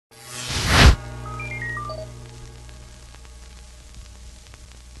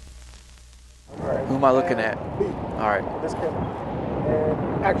am I looking at? Me. All right. This camera.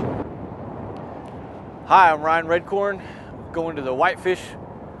 And action. Hi, I'm Ryan Redcorn, going to the Whitefish.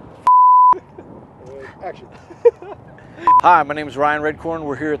 And action. Hi, my name is Ryan Redcorn.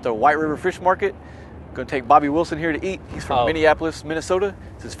 We're here at the White River Fish Market. Going to take Bobby Wilson here to eat. He's from Minneapolis, Minnesota.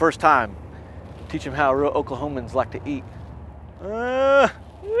 It's his first time. Teach him how real Oklahomans like to eat.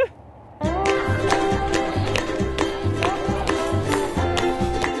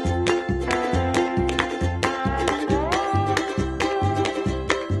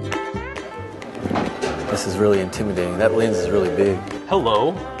 This is really intimidating. That lens is really big.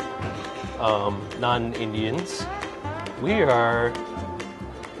 Hello, non-Indians. We are,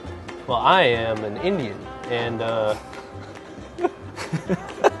 well, I am an Indian, and I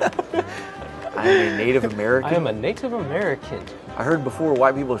am a Native American. I am a Native American. I heard before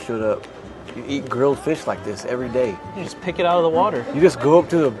white people showed up, you eat grilled fish like this every day. You just pick it out of the water. You just go up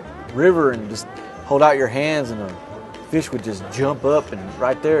to the river and just hold out your hands and the fish would just jump up and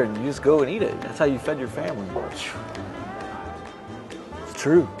right there and you just go and eat it. That's how you fed your family. It's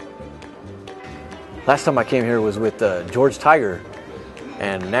true. Last time I came here was with George Tiger,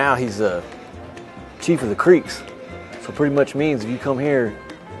 and now he's the chief of the creeks. So pretty much means if you come here,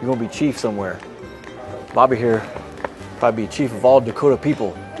 you're gonna be chief somewhere. Bobby here, probably be chief of all Dakota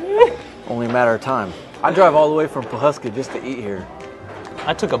people. Only a matter of time. I drive all the way from Pawhuska just to eat here.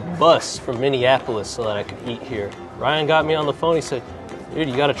 I took a bus from Minneapolis so that I could eat here. Ryan got me on the phone. He said, dude,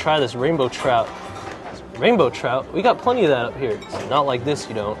 you gotta try this rainbow trout. Rainbow trout? We got plenty of that up here. It's not like this,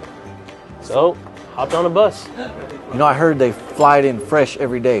 you don't. So, hopped on a bus. You know, I heard they fly it in fresh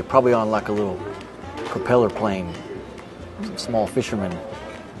every day, probably on like a little propeller plane. Some small fishermen,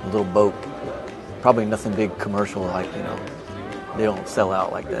 a little boat. Probably nothing big commercial, like, you know, they don't sell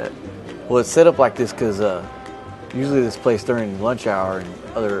out like that. Well, it's set up like this because usually this place during lunch hour and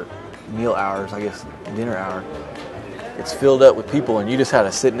other meal hours, I guess dinner hour, it's filled up with people and you just had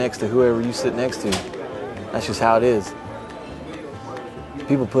to sit next to whoever you sit next to. That's just how it is.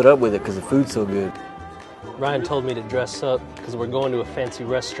 People put up with it because the food's so good. Ryan told me to dress up because we're going to a fancy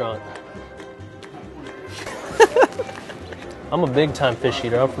restaurant. I'm a big time fish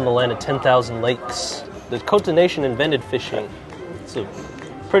eater. I'm from the land of 10,000 lakes. The Dakota Nation invented fishing. It's a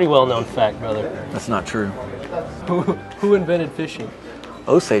pretty well known fact, brother. That's not true. Who invented fishing?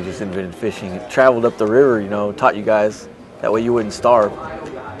 Osages invented fishing. It traveled up the river, you know, taught you guys. That way you wouldn't starve.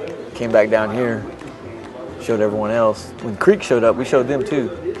 Came back down here, showed everyone else. When creeks showed up, we showed them too.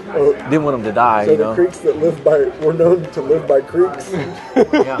 Didn't want them to die, So you the know. creeks that live by, were known to live by creeks.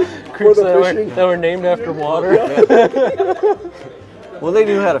 Yeah. Creeks that were named after water. Yeah. Well, they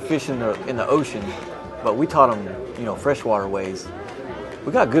knew how to fish in the ocean, but we taught them, you know, freshwater ways.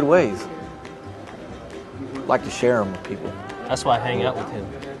 We got good ways. Like to share them with people. That's why I hang out with him.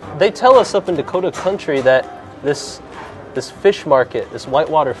 They tell us up in Dakota country that this fish market, this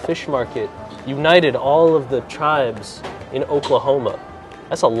whitewater fish market, united all of the tribes in Oklahoma.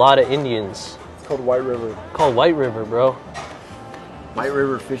 That's a lot of Indians. It's called White River. Called White River, bro. White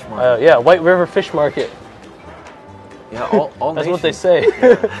River Fish Market. Yeah, White River Fish Market. Yeah, all That's nations. what they say.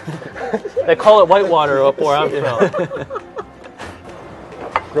 They call it whitewater up where I'm from.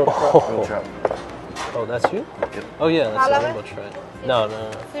 Grilled Real trout. Oh, that's you? Yep. Oh yeah, that's a rainbow trout. No.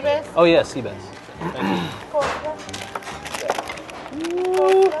 Oh yeah, sea bass.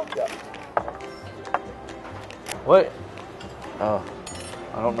 What? Oh,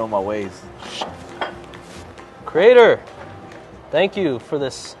 I don't know my ways. Creator, thank you for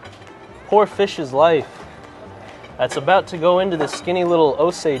this poor fish's life that's about to go into this skinny little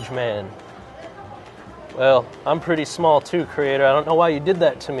Osage man. Well, I'm pretty small too, Creator. I don't know why you did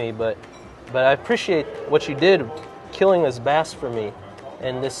that to me, but I appreciate what you did, killing this bass for me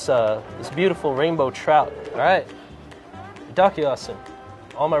and this beautiful rainbow trout. All right, Dakiasen,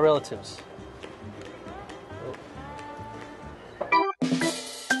 all my relatives.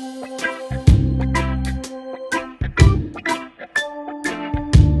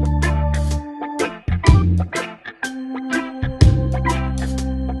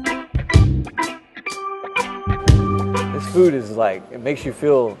 Food is like, it makes you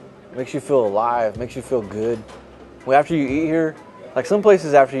feel alive, makes you feel good. Well, after you eat here, like some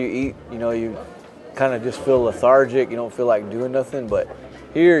places after you eat, you know, you kind of just feel lethargic, you don't feel like doing nothing, but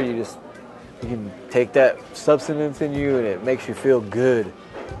here you can take that substance in you and it makes you feel good.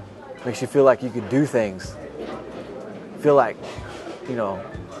 Makes you feel like you can do things. Feel like, you know,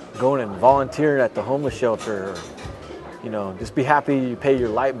 going and volunteering at the homeless shelter, or, you know, just be happy you pay your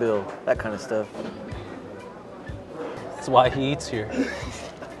light bill, that kind of stuff. That's why he eats here.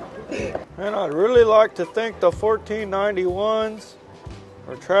 And I'd really like to thank the 1491s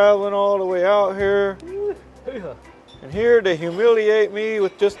We're traveling all the way out here. And here to humiliate me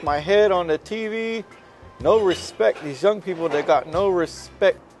with just my head on the TV. No respect. These young people, they got no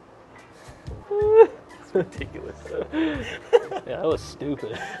respect. It's ridiculous. Yeah, that was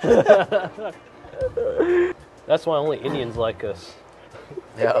stupid. That's why only Indians like us.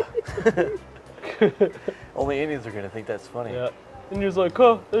 Yeah. Only Indians are going to think that's funny. Yeah. Indians like,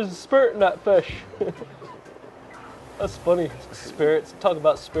 oh, there's a spirit in that fish. That's funny. Spirits. Talk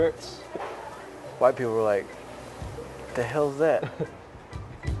about spirits. White people were like, the hell's that?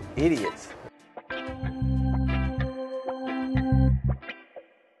 Idiots.